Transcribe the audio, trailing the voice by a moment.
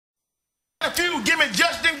If you give me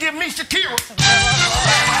Justin, give me Shakira.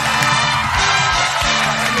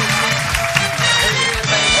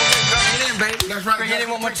 That's right. Bring it in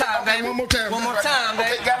one more time, baby. One more time. One more time,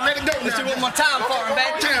 baby. Okay, gotta let it go now. Let's do one more time for him,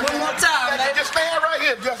 baby. One more time, baby. Just stand right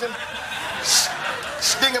here, Justin.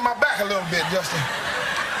 Stinging my back a little bit, Justin.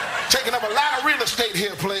 Taking up a lot of real estate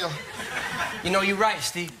here, player. You know, you're right,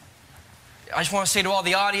 Steve. I just want to say to all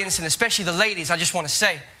the audience, and especially the ladies, I just want to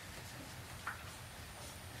say,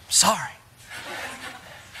 sorry.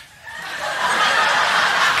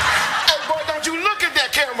 Hey, boy, don't you look at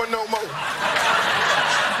that camera no more.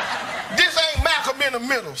 This ain't Malcolm in the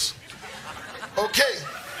Middles. Okay.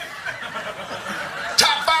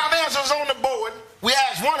 Top 5 answers on the board. We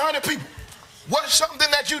asked 100 people. What's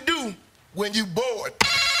something that you do when you bored?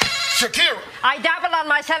 Shakira. I dabble on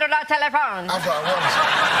my cellular telephone. I'm sorry, what was it?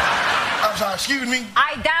 I'm sorry, excuse me.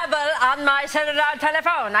 I dabble on my cellular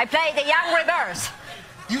telephone. I play the young reverse.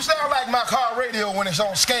 You sound like my car radio when it's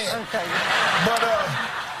on scan. Okay. But,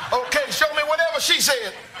 okay, show me whatever she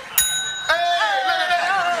said. Hey, look at that.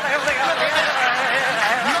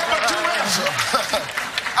 Number 2 answer.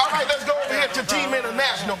 All right, let's go over here to Team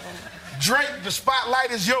International. Drake, the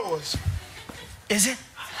spotlight is yours. Is it?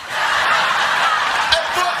 Hey,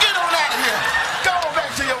 boy, get on out of here. Go on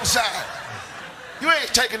back to your side. You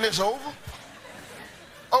ain't taking this over.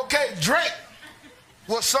 Okay, Drake,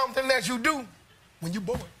 what's something that you do when you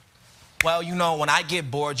bored? Well, you know, when I get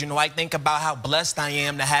bored, you know, I think about how blessed I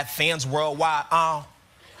am to have fans worldwide. I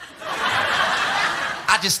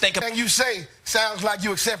just think of... And you say, sounds like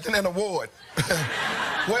you accepting an award.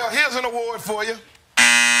 Well, here's an award for you.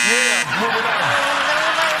 Yeah, moving on.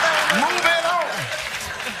 Moving on.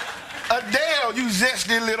 Adele, you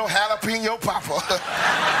zesty little jalapeno popper.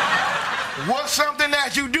 What's something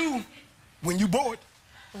that you do when you bored?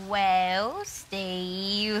 Well,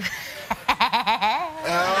 Steve.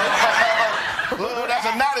 Well, that's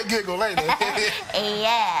a naughty giggle, ain't it?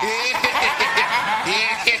 Yeah.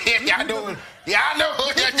 Yeah, I know. Yeah, I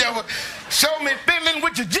know. Show me fiddling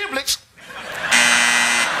with your giblets.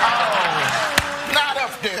 Oh, not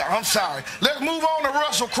up there. I'm sorry. Let's move on to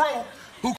Russell Crowe.